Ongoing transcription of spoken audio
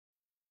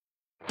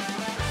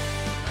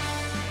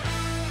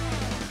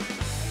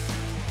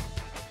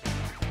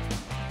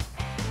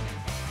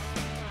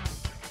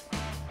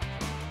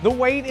The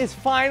wait is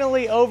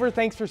finally over.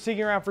 Thanks for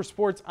sticking around for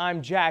sports.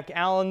 I'm Jack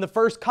Allen. The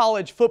first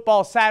college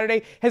football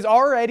Saturday has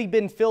already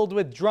been filled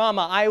with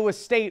drama. Iowa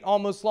State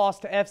almost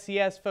lost to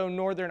FCS foe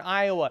Northern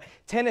Iowa.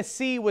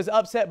 Tennessee was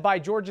upset by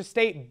Georgia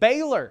State.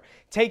 Baylor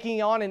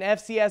taking on an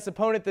FCS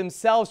opponent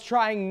themselves,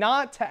 trying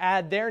not to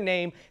add their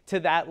name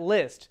to that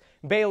list.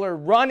 Baylor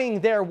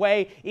running their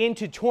way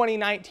into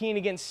 2019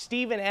 against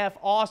Stephen F.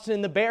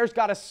 Austin. The Bears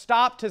got a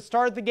stop to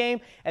start the game,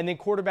 and then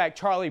quarterback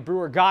Charlie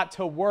Brewer got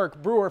to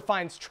work. Brewer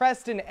finds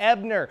Trestan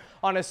Ebner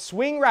on a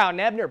swing route,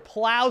 and Ebner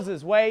plows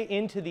his way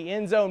into the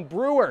end zone.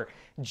 Brewer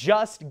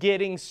just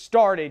getting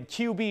started.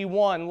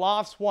 QB1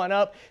 lofts one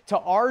up to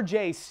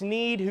R.J.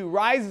 Sneed, who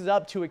rises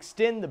up to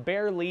extend the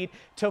Bear lead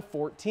to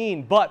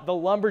 14. But the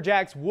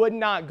Lumberjacks would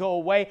not go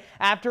away.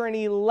 After an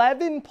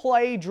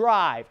 11-play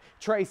drive,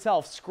 Trey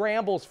Self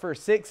scrambles for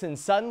 6, and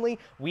suddenly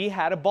we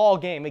had a ball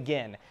game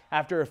again.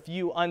 After a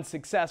few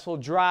unsuccessful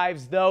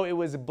drives, though, it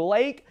was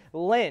Blake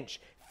Lynch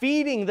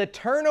feeding the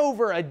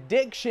turnover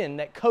addiction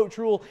that Coach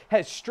Rhule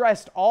has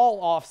stressed all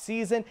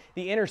offseason.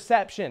 The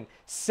interception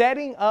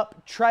setting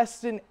up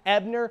Trestan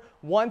Ebner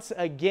once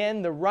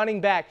again, the running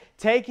back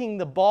taking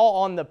the ball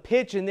on the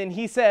pitch, and then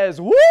he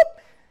says, whoop!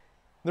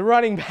 The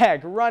running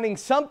back running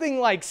something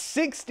like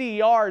 60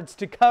 yards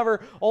to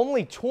cover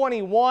only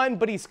 21,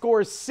 but he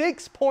scores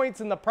 6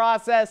 points in the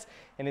process,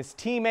 and his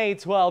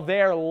teammates, well,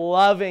 they're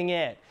loving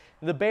it.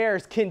 The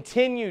Bears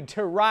continued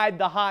to ride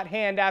the hot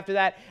hand after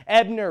that.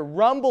 Ebner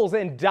rumbles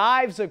and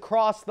dives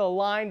across the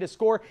line to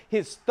score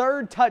his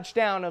third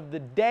touchdown of the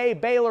day.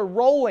 Baylor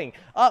rolling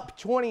up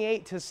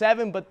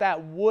 28-7, but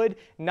that would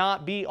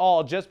not be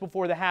all. Just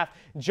before the half,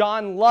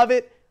 John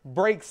Lovett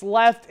breaks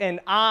left, and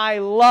I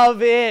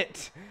love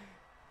it.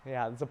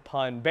 Yeah, that's a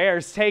pun.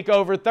 Bears take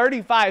over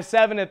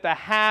 35-7 at the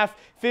half,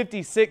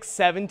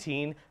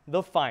 56-17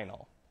 the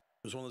final.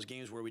 It was one of those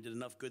games where we did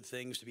enough good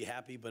things to be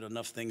happy, but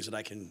enough things that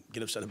I can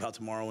get upset about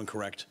tomorrow and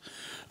correct.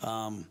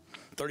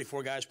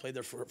 34 guys played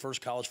their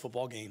first college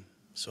football game,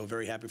 so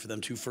very happy for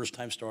them. 2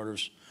 first-time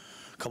starters.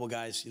 A couple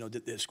guys,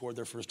 they scored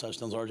their first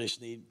touchdowns. R.J.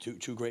 Sneed,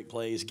 two great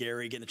plays.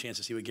 Gary, getting a chance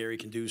to see what Gary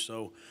can do.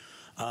 So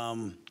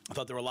I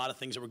thought there were a lot of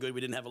things that were good.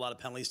 We didn't have a lot of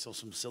penalties till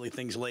some silly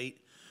things late.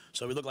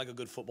 So we looked like a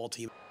good football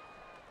team.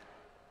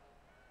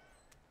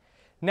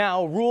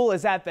 Now, Rhule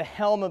is at the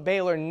helm of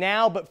Baylor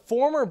now, but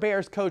former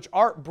Bears coach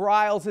Art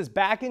Briles is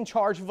back in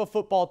charge of a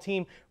football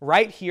team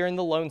right here in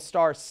the Lone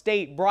Star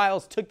State.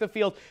 Briles took the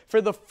field for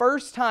the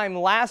first time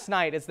last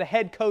night as the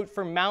head coach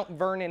for Mount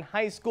Vernon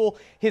High School.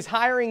 His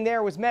hiring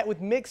there was met with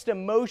mixed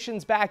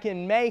emotions back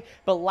in May,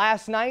 but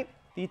last night,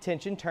 the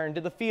attention turned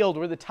to the field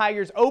where the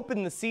Tigers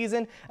opened the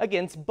season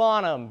against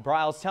Bonham.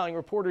 Briles telling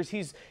reporters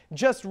he's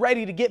just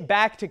ready to get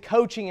back to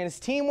coaching, and his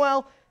team,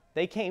 well,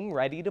 they came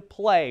ready to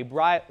play.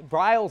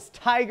 Briles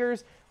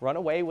Tigers run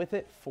away with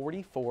it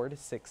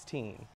 44-16.